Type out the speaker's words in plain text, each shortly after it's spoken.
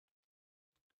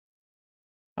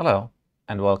Hello,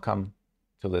 and welcome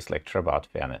to this lecture about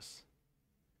fairness.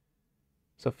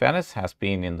 So fairness has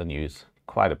been in the news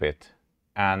quite a bit,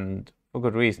 and for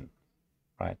good reason,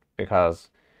 right? Because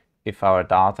if our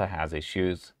data has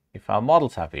issues, if our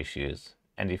models have issues,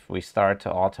 and if we start to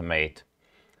automate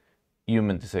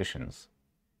human decisions,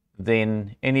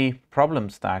 then any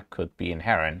problems that could be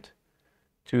inherent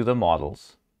to the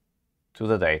models, to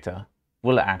the data,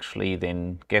 will actually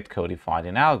then get codified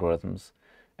in algorithms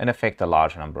and affect a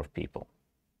large number of people.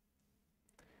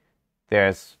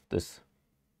 There's this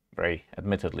very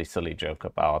admittedly silly joke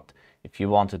about if you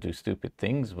want to do stupid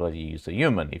things, well, you use a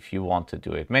human. If you want to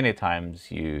do it many times,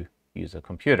 you use a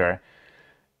computer.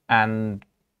 And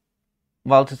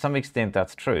well, to some extent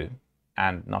that's true.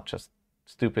 And not just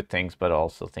stupid things, but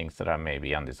also things that are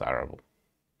maybe undesirable.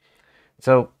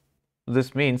 So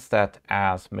this means that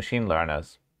as machine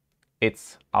learners,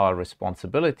 it's our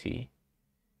responsibility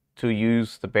to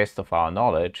use the best of our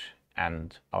knowledge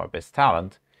and our best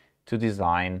talent to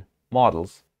design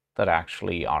models that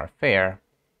actually are fair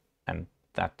and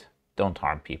that don't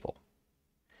harm people.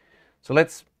 So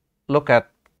let's look at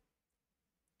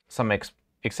some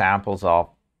examples of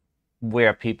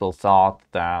where people thought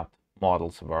that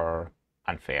models were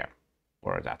unfair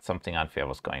or that something unfair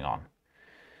was going on.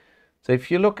 So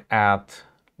if you look at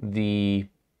the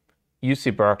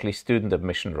UC Berkeley student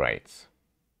admission rates,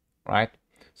 right?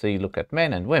 So you look at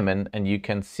men and women and you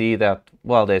can see that,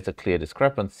 well, there's a clear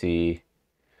discrepancy,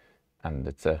 and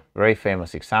it's a very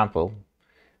famous example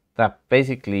that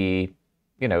basically,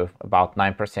 about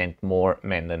 9% more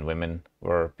men than women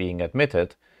were being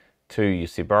admitted to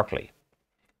UC Berkeley.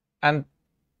 And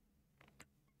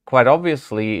quite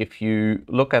obviously, if you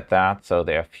look at that, so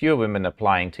there are fewer women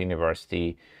applying to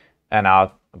university and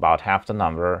out about half the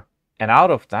number, and out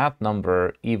of that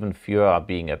number, even fewer are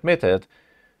being admitted,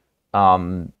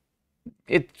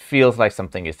 it feels like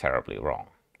something is terribly wrong,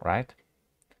 right?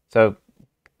 So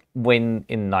when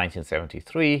in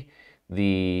 1973,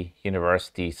 the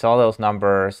university saw those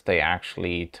numbers, they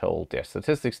actually told their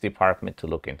statistics department to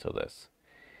look into this.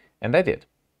 And they did.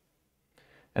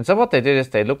 And so what they did is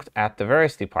they looked at the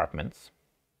various departments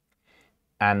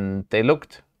and they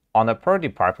looked on a per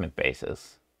department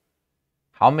basis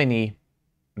how many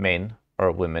men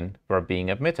or women were being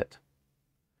admitted.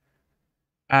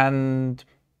 And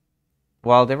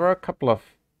well, there were a couple of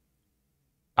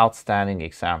outstanding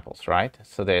examples, right?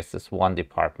 So there's this one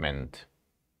department,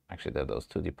 actually there are those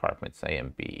two departments, A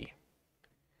and B.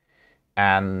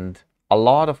 And a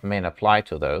lot of men apply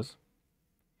to those.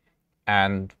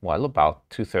 And well, about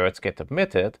 2/3 get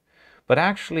admitted, but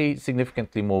actually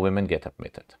significantly more women get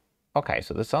admitted. Okay,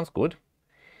 so this sounds good.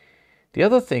 The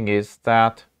other thing is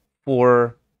that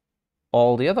for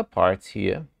all the other parts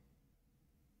here,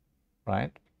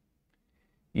 right,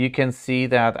 you can see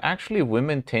that actually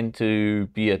women tend to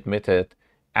be admitted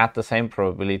at the same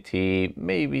probability,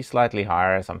 maybe slightly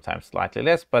higher, sometimes slightly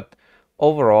less, but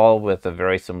overall with a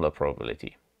very similar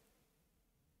probability.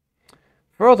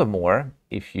 Furthermore,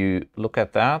 if you look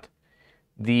at that,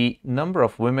 the number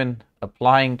of women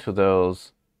applying to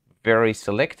those very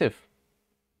selective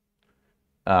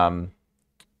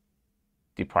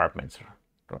departments,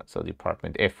 right? So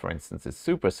department F, for instance, is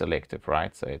super selective,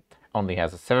 right? So it only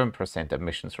has a 7%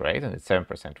 admissions rate, and it's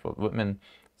 7% for women,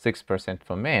 6%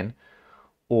 for men.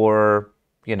 Or,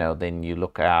 then you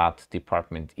look at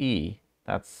department E,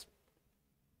 that's,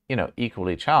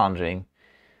 equally challenging.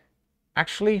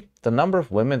 Actually, the number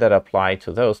of women that apply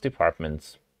to those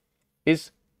departments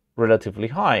is relatively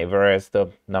high, whereas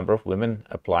the number of women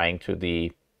applying to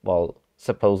the, well,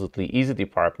 supposedly easy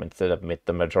departments that admit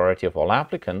the majority of all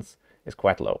applicants is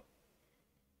quite low.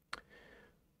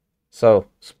 So,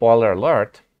 spoiler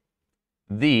alert,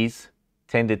 these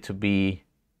tended to be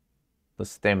the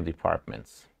STEM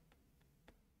departments.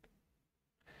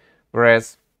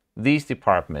 Whereas these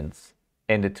departments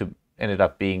ended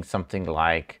up being something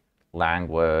like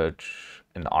language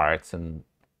and arts and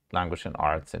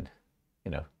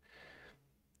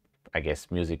I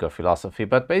guess music or philosophy,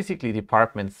 but basically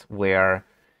departments where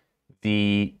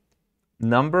the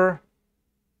number,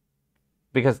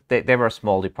 because they were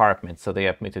small departments, so they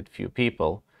admitted few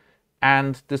people,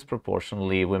 and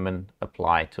disproportionately women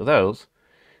applied to those.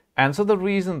 And so the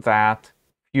reason that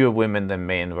fewer women than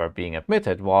men were being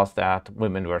admitted was that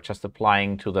women were just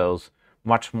applying to those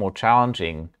much more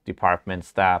challenging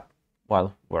departments that,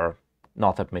 well, were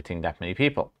not admitting that many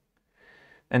people.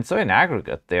 And so in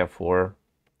aggregate, therefore,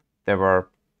 there were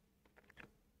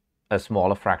a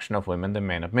smaller fraction of women than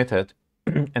men admitted,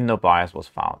 and no bias was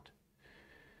found.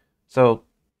 So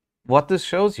what this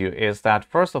shows you is that,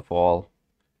 first of all,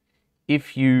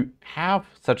 if you have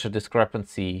such a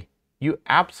discrepancy you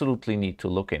absolutely need to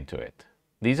look into it.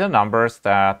 These are numbers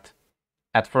that,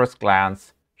 at first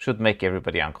glance, should make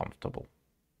everybody uncomfortable.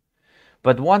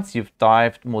 But once you've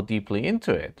dived more deeply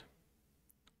into it,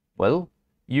 well,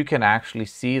 you can actually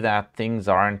see that things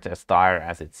aren't as dire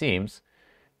as it seems.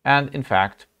 And in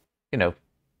fact,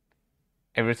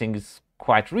 everything is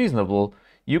quite reasonable.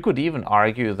 You could even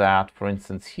argue that, for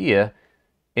instance, here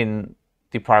in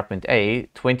Department A,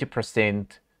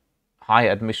 20% high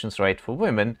admissions rate for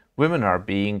women, women are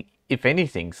being, if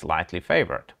anything, slightly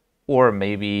favored. Or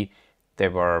maybe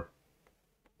there were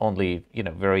only,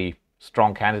 very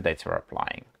strong candidates who are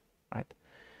applying, right?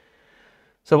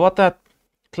 So what that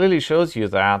clearly shows you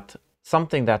that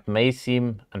something that may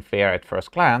seem unfair at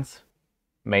first glance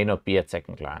may not be at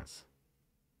second glance.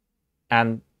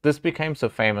 And this became so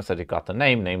famous that it got the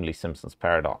name, namely Simpson's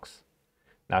paradox.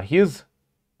 Now here's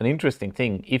an interesting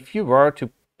thing. If you were to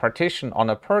partition on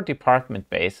a per department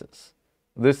basis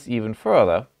this even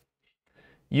further,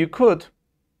 you could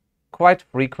quite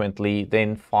frequently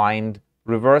then find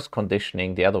reverse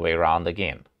conditioning the other way around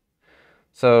again.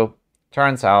 So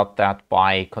turns out that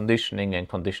by conditioning and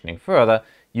conditioning further,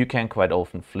 you can quite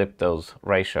often flip those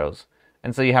ratios.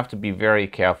 And so you have to be very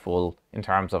careful in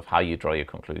terms of how you draw your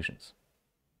conclusions.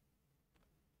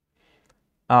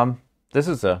 This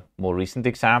is a more recent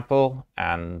example,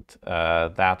 and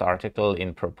that article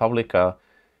in ProPublica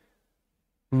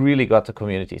really got the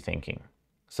community thinking.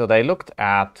 So they looked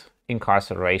at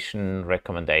incarceration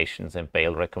recommendations and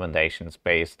bail recommendations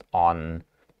based on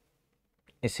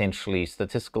essentially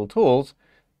statistical tools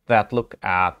that look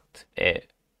at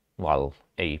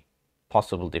a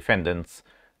possible defendant's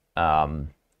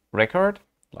record,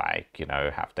 like,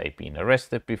 have they been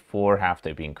arrested before, have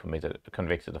they been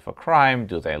convicted of a crime,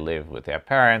 do they live with their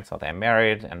parents, are they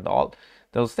married, and all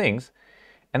those things.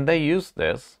 And they use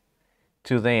this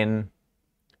to then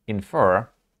infer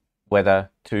whether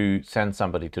to send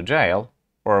somebody to jail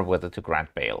or whether to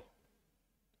grant bail.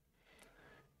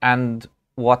 And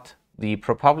what the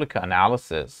ProPublica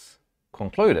analysis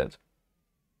concluded,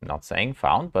 not saying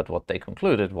found, but what they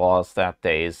concluded was that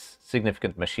there is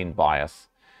significant machine bias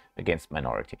against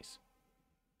minorities.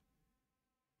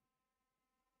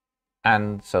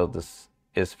 And so this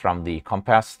is from the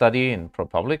Compass study in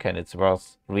ProPublica, and it's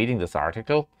worth reading this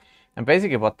article. And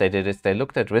basically what they did is they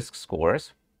looked at risk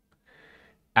scores,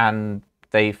 and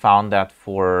they found that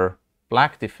for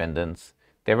black defendants,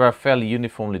 they were fairly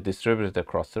uniformly distributed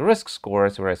across the risk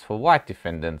scores, whereas for white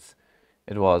defendants,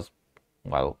 it was,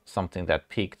 something that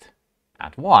peaked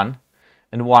at 1,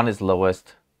 and 1 is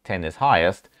lowest, 10 is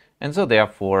highest. And so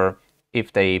therefore,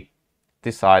 if they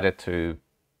decided to,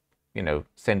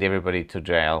 send everybody to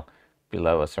jail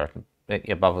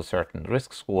above a certain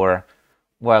risk score,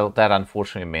 well, that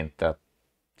unfortunately meant that,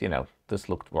 this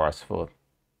looked worse for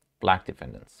black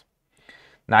defendants.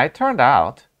 Now, it turned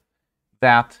out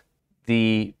that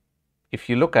if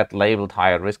you look at labeled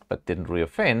higher risk but didn't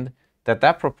reoffend,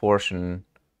 that proportion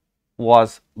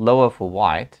was lower for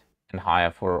white and higher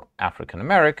for African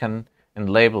American, and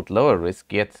labeled lower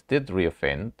risk yet did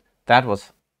reoffend, that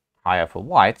was higher for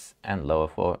whites and lower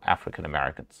for African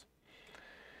Americans.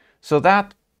 So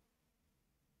that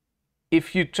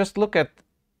if you just look at,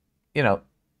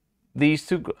 these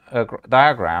two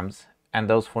diagrams and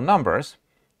those four numbers,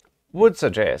 would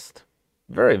suggest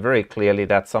very, very clearly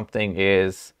that something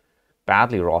is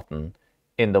badly rotten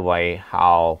in the way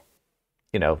how,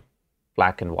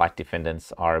 black and white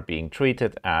defendants are being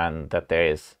treated, and that there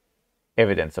is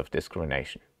evidence of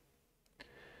discrimination.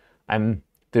 I'm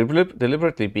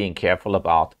deliberately being careful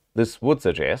about this would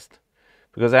suggest,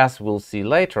 because as we'll see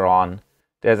later on,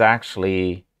 there's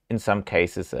actually, in some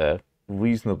cases, a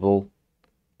reasonable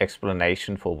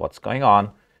explanation for what's going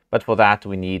on. But for that,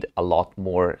 we need a lot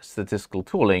more statistical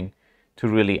tooling to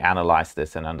really analyze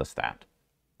this and understand.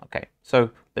 Okay,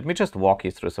 so let me just walk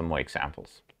you through some more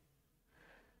examples.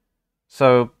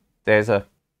 So there's a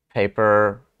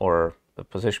paper, or a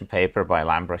position paper by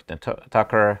Lambrecht and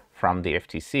Tucker from the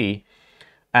FTC.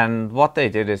 And what they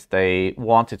did is they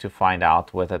wanted to find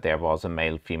out whether there was a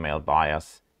male-female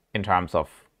bias in terms of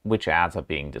which ads are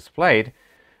being displayed.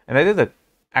 And they did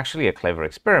actually a clever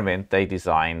experiment. They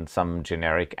designed some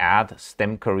generic ad,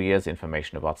 STEM careers,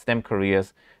 information about STEM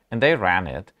careers, and they ran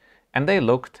it. And they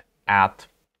looked at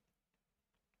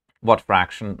what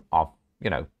fraction of,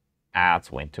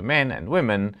 ads went to men and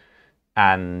women,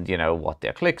 and, what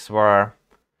their clicks were.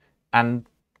 And,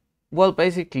 well,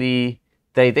 basically,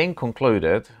 they then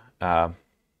concluded, and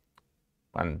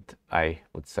I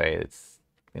would say it's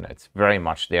very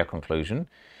much their conclusion,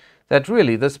 that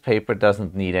really this paper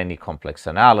doesn't need any complex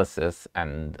analysis,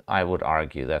 and I would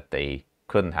argue that they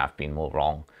couldn't have been more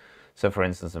wrong. So for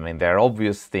instance, I mean, there are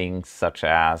obvious things such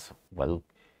as, well,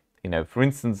 for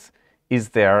instance, is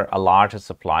there a larger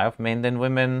supply of men than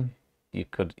women? You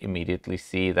could immediately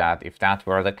see that if that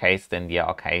were the case, then yeah,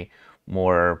 okay,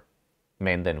 more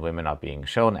men than women are being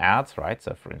shown ads, right?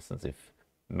 So for instance, if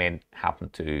men happen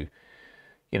to,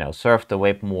 surf the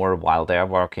web more while they're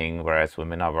working, whereas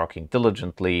women are working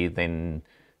diligently, then,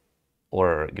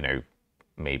 or,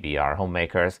 maybe are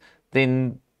homemakers,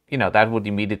 then, that would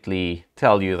immediately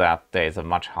tell you that there's a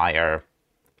much higher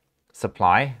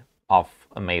supply of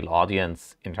a male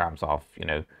audience in terms of,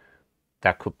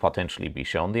 that could potentially be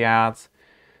shown the ads.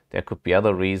 There could be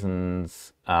other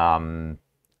reasons.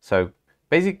 So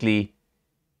basically,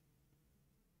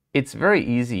 it's very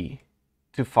easy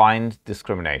to find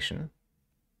discrimination,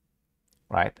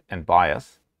 right, and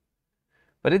bias,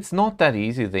 but it's not that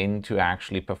easy then to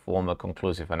actually perform a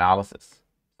conclusive analysis.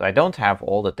 So I don't have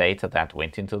all the data that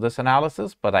went into this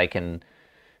analysis, but I can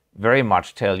very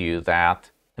much tell you that,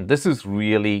 and this is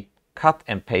really cut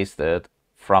and pasted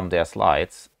from their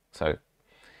slides, so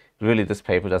really this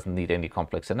paper doesn't need any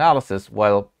complex analysis.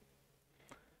 Well,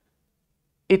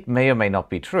 it may or may not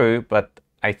be true, but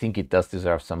I think it does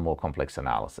deserve some more complex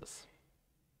analysis.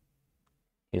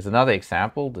 Here's another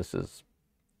example. This is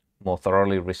more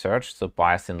thoroughly researched, so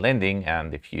bias in lending,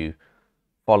 and if you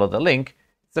follow the link,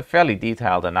 it's a fairly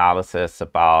detailed analysis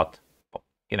about,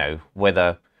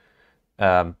 whether,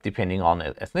 depending on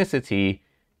ethnicity,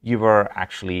 you were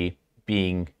actually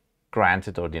being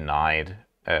granted or denied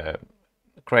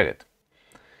credit.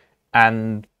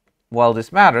 And well,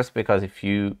 this matters because if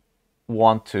you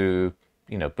want to,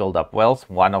 build up wealth,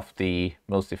 one of the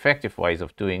most effective ways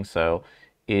of doing so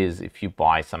is if you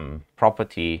buy some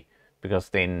property, because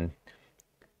then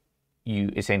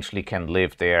you essentially can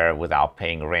live there without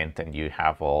paying rent, and you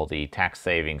have all the tax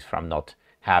savings from not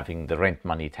having the rent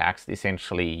money taxed.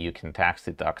 Essentially, you can tax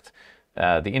deduct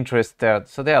the interest there.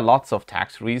 So there are lots of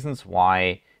tax reasons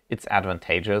why it's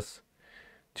advantageous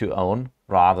to own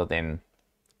rather than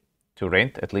to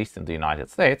rent, at least in the United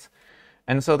States.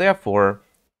 And so therefore,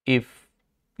 if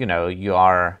you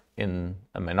are in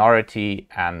a minority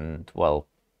and, well,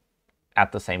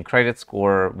 at the same credit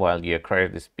score, while your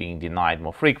credit is being denied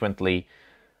more frequently,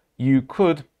 you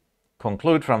could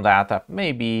conclude from that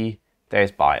maybe there's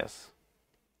bias.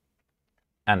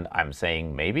 And I'm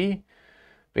saying maybe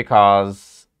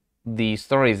because the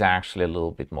story is actually a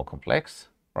little bit more complex,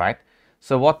 right?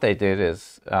 So what they did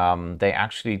is they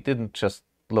actually didn't just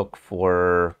look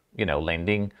for,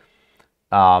 lending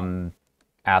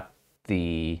at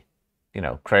the,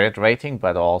 credit rating,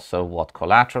 but also what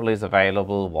collateral is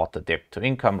available, what the debt to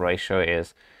income ratio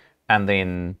is. And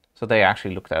then, so they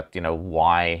actually looked at,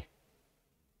 why,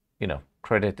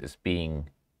 credit is being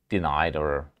denied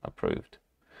or approved.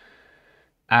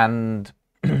 And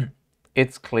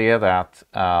it's clear that,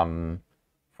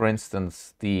 for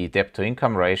instance, the debt to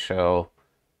income ratio,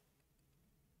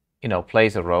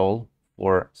 plays a role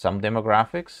for some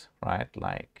demographics, right?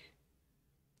 Like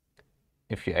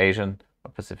if you're Asian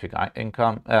or Pacific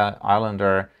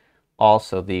Islander,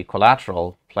 also the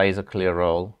collateral plays a clear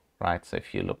role, right? So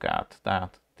if you look at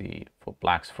that, for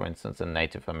blacks, for instance, and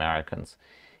Native Americans,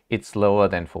 it's lower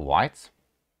than for whites.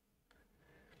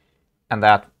 And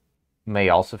that may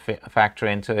also factor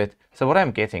into it. So what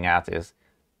I'm getting at is,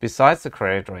 besides the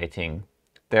credit rating,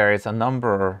 there is a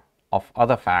number of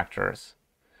other factors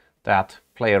that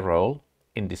play a role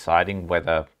in deciding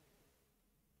whether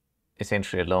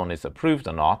essentially a loan is approved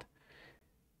or not,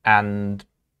 and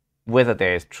whether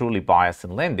there is truly bias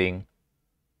in lending.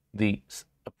 A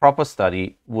proper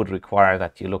study would require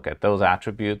that you look at those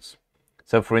attributes.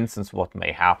 So for instance, what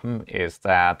may happen is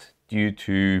that due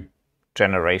to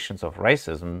generations of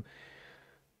racism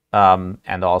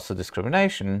and also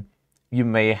discrimination, you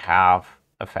may have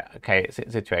a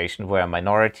situation where a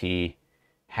minority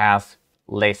has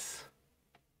less,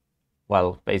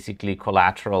 well, basically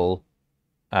collateral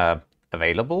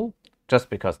available just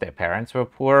because their parents were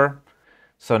poor.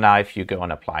 So now if you go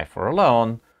and apply for a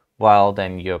loan, well,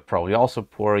 then you're probably also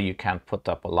poor. You can't put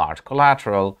up a large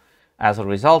collateral. As a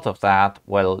result of that,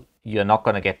 well, you're not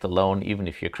going to get the loan even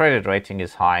if your credit rating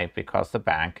is high, because the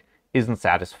bank isn't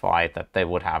satisfied that they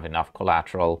would have enough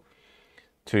collateral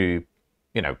to,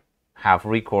 have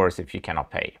recourse if you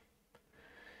cannot pay.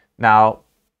 Now,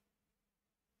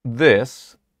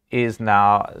 this is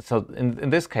now, so in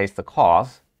this case, the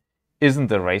cause isn't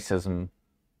the racism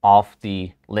of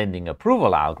the lending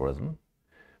approval algorithm,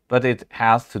 but it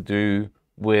has to do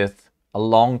with a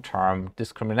long-term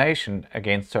discrimination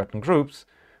against certain groups,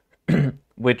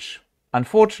 which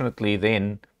unfortunately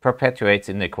then perpetuates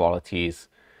inequalities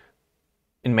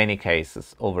in many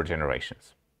cases over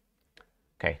generations.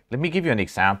 Okay, let me give you an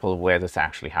example where this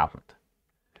actually happened.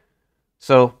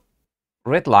 So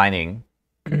redlining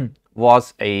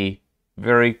was a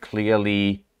very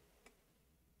clearly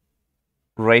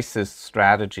racist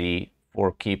strategy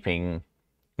for keeping,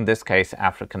 in this case,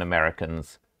 African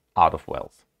Americans out of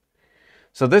wealth.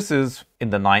 So this is in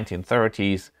the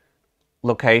 1930s.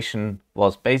 Location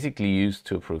was basically used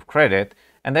to approve credit,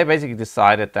 and they basically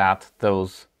decided that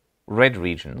those red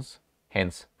regions,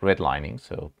 hence redlining,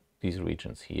 so these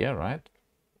regions here, right,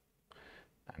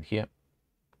 and here,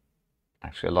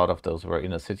 actually a lot of those were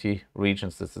inner city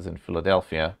regions, this is in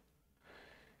Philadelphia,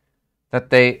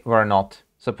 that they were not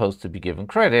supposed to be given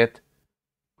credit,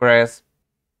 whereas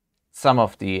some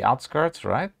of the outskirts,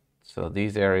 right, so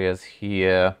these areas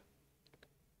here,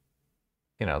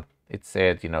 you know, it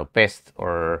said, you know, best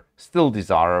or still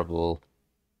desirable,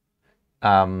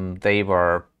 they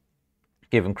were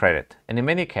given credit. And in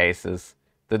many cases,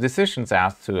 the decisions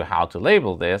as to how to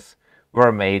label this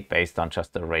were made based on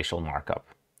just a racial markup.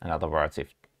 In other words,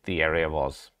 if the area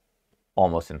was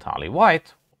almost entirely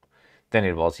white, then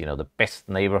it was, you know, the best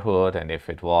neighborhood. And if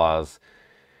it was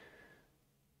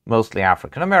mostly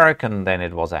African American, then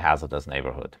it was a hazardous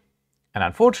neighborhood. And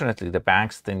unfortunately, the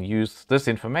banks then used this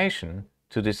information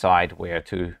to decide where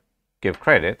to give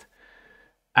credit.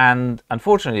 And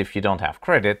unfortunately, if you don't have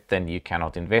credit, then you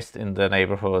cannot invest in the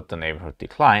neighborhood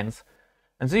declines.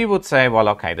 And so you would say, well,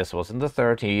 okay, this was in the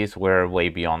 30s, we're way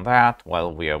beyond that,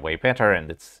 well, we are way better, and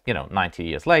it's, you know, 90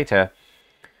 years later.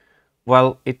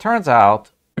 Well, it turns out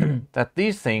that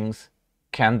these things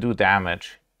can do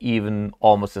damage even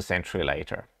almost a century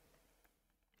later.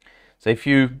 So if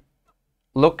you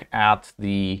look at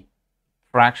the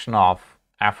fraction of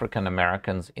African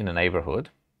Americans in a neighborhood,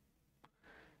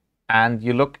 and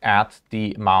you look at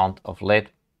the amount of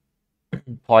lead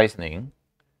poisoning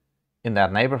in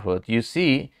that neighborhood, you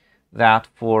see that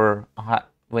for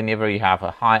whenever you have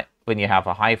a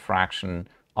high fraction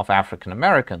of African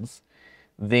Americans,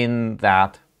 then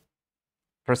that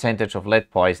percentage of lead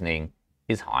poisoning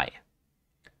is high.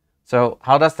 So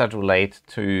how does that relate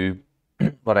to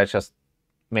what I just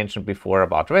mentioned before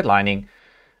about redlining?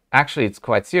 Actually, it's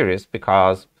quite serious,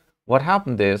 because what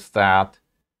happened is that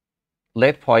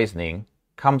lead poisoning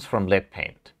comes from lead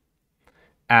paint.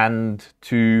 And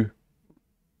to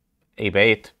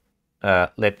abate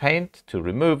lead paint, to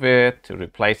remove it, to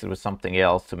replace it with something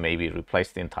else, to maybe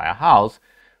replace the entire house,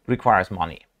 requires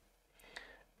money.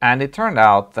 And it turned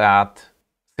out that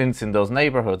since in those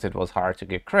neighborhoods it was hard to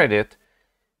get credit,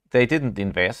 they didn't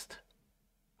invest,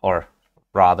 or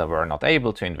rather were not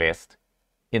able to invest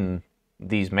in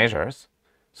these measures.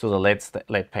 So the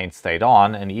lead paint stayed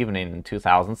on, and even in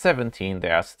 2017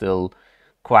 there are still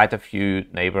quite a few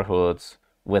neighborhoods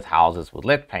with houses with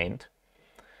lead paint.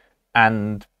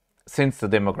 And since the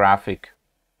demographic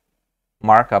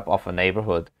markup of a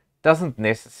neighborhood doesn't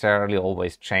necessarily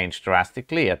always change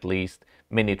drastically, at least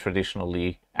many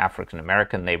traditionally African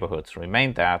American neighborhoods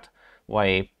remain that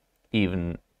way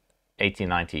even 80,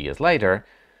 90 years later,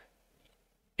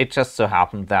 it just so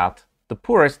happened that the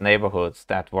poorest neighborhoods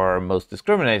that were most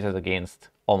discriminated against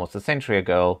almost a century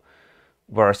ago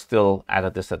were still at a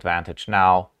disadvantage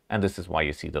now, and this is why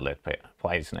you see the lead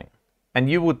poisoning. And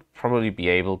you would probably be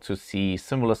able to see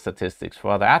similar statistics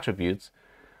for other attributes.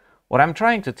 What I'm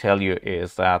trying to tell you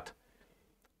is that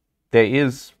there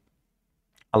is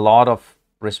a lot of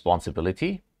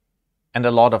responsibility and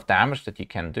a lot of damage that you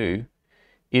can do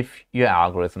if your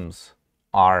algorithms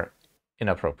are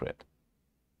inappropriate.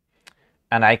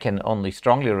 And I can only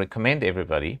strongly recommend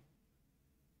everybody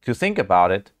to think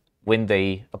about it when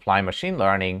they apply machine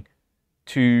learning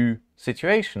to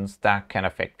situations that can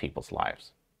affect people's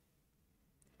lives.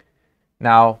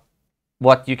 Now,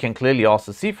 what you can clearly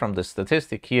also see from the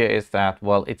statistic here is that,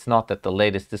 well, it's not that the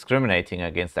lead is discriminating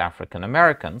against African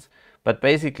Americans, but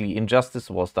basically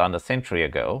injustice was done a century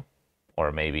ago,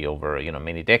 or maybe over, you know,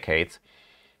 many decades,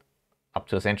 up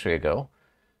to a century ago.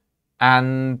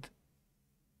 And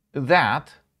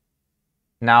that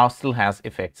now still has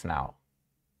effects now.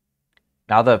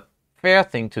 Now, the fair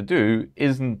thing to do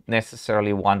isn't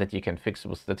necessarily one that you can fix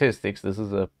with statistics. This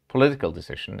is a political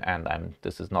decision, and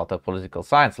this is not a political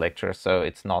science lecture, so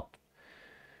it's not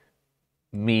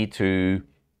me to,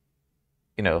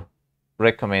 you know,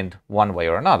 recommend one way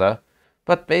or another.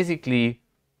 But basically,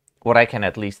 what I can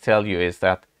at least tell you is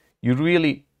that you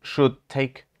really should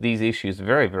take these issues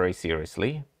very, very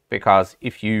seriously, because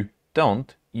if you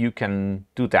don't, you can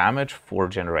do damage for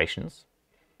generations.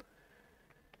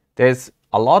 There's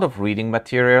a lot of reading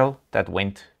material that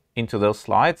went into those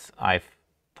slides. I've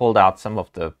pulled out some of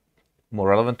the more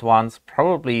relevant ones.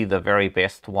 Probably the very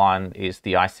best one is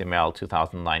the ICML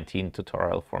 2019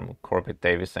 tutorial from Corbett,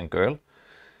 Davis, and Girl.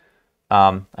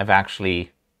 I've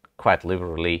actually quite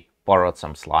liberally borrowed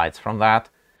some slides from that.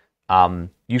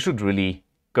 You should really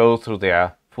go through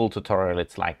their full tutorial.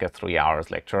 It's like a 3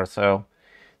 hours lecture or so.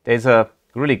 There's a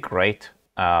really great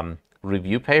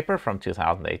review paper from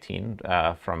 2018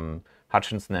 from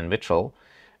Hutchinson and Mitchell.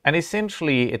 And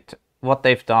essentially what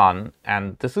they've done,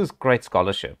 and this is great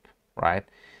scholarship, right,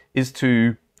 is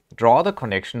to draw the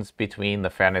connections between the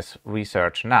fairness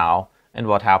research now and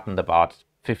what happened about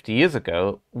 50 years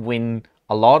ago when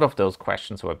a lot of those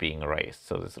questions were being raised.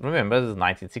 So remember, this is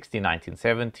 1960,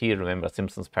 1970. Remember,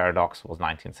 Simpson's paradox was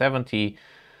 1970.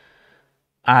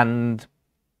 And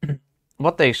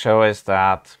what they show is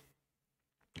that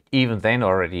even then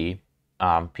already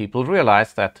people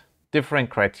realized that different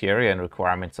criteria and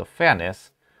requirements of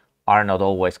fairness are not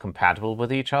always compatible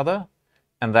with each other,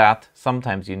 and that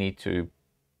sometimes you need to,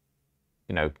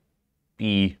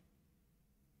 be,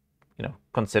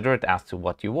 considerate as to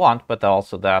what you want, but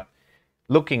also that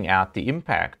looking at the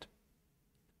impact,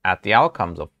 at the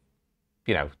outcomes of,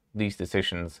 these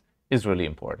decisions is really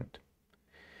important.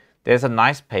 There's a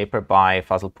nice paper by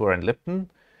Fazlpour and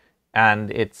Lipton,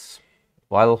 and it's,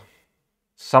 well,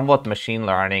 somewhat machine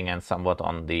learning and somewhat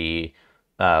on the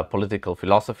political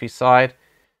philosophy side.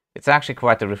 It's actually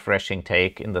quite a refreshing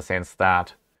take in the sense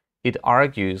that it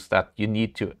argues that you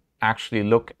need to actually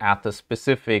look at the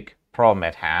specific problem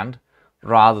at hand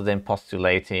rather than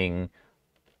postulating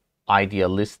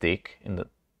idealistic in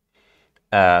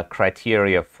the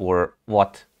criteria for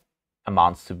what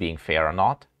amounts to being fair or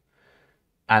not.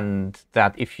 And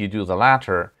that if you do the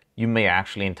latter, you may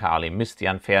actually entirely miss the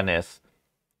unfairness,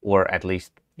 or at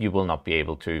least you will not be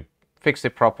able to fix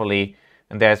it properly.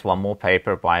 And there's one more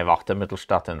paper by Wachter,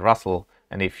 Mittelstadt, and Russell.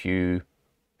 And if you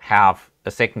have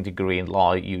a second degree in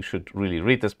law, you should really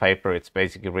read this paper. It's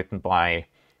basically written by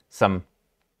some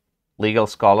legal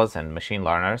scholars and machine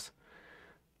learners.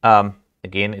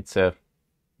 Again, it's a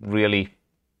really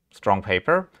strong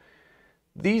paper.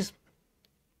 These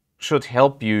should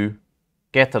help you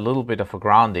get a little bit of a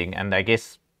grounding, and I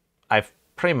guess I've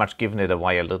pretty much given it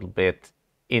away a little bit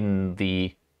in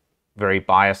the very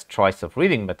biased choice of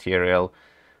reading material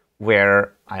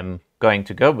where I'm going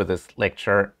to go with this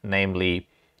lecture, namely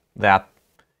that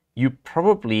you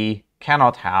probably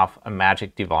cannot have a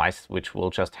magic device which will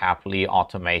just happily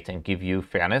automate and give you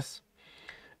fairness,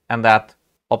 and that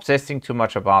obsessing too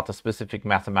much about a specific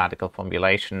mathematical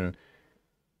formulation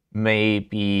may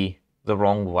be the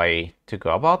wrong way to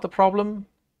go about the problem,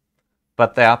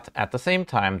 but that at the same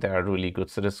time there are really good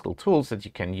statistical tools that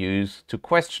you can use to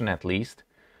question at least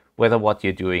whether what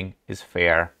you're doing is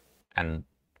fair and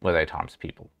whether it harms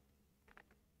people.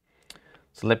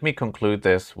 So let me conclude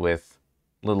this with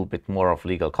a little bit more of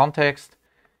legal context.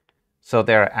 So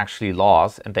there are actually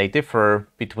laws, and they differ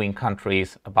between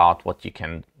countries about what you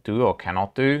can do or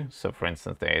cannot do. So for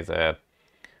instance, there is a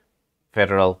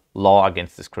federal law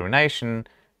against discrimination,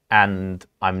 and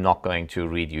I'm not going to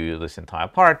read you this entire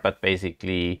part, but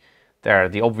basically there are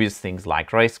the obvious things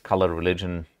like race, color,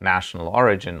 religion, national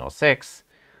origin, or sex.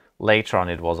 Later on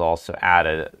it was also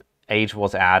added, age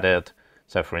was added.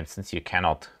 So for instance, you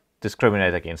cannot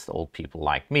discriminate against old people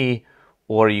like me,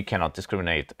 or you cannot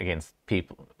discriminate against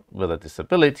people with a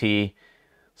disability.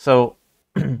 So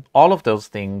all of those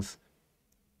things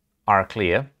are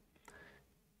clear.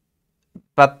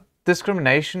 But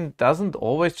discrimination doesn't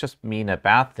always just mean a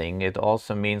bad thing. It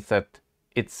also means that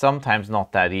it's sometimes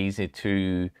not that easy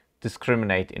to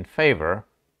discriminate in favor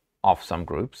of some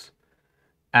groups.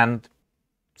 And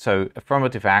so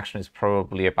affirmative action is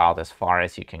probably about as far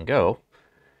as you can go.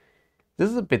 This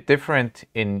is a bit different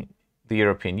in the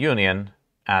European Union,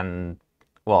 and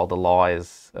well, the law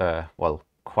is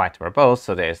quite verbose.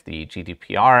 So there's the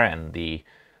GDPR, and the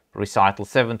recital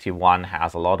 71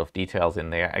 has a lot of details in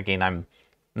there. Again, I'm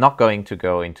not going to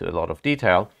go into a lot of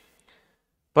detail,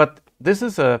 but this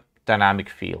is a dynamic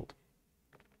field.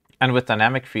 And with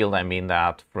dynamic field, I mean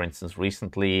that, for instance,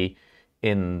 recently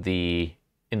in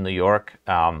New York,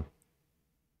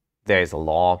 there is a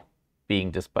law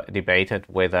being debated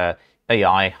whether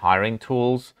AI hiring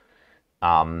tools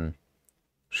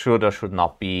should or should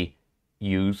not be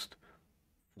used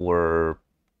for,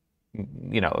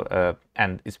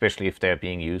 and especially if they're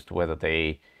being used, whether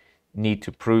they need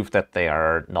to prove that they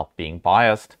are not being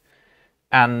biased.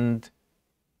 And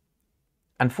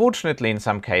unfortunately, in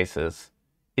some cases,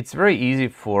 it's very easy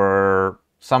for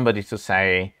somebody to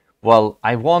say, well,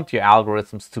 I want your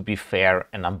algorithms to be fair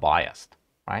and unbiased,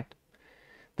 right?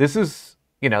 This is,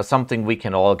 something we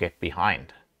can all get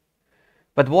behind.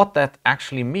 But what that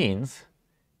actually means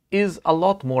is a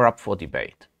lot more up for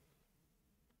debate.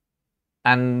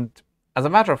 And as a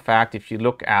matter of fact, if you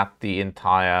look at the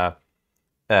entire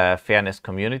fairness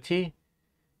community,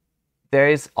 there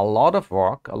is a lot of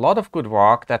work, a lot of good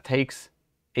work that takes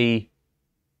a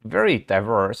very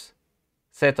diverse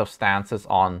set of stances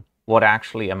on what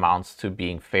actually amounts to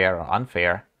being fair or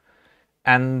unfair.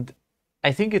 And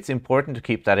I think it's important to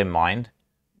keep that in mind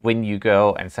when you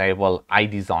go and say, well, I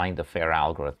designed a fair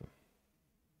algorithm.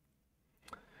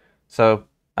 So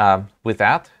with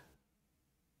that,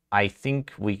 I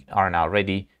think we are now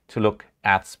ready to look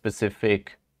at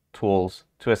specific tools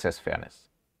to assess fairness.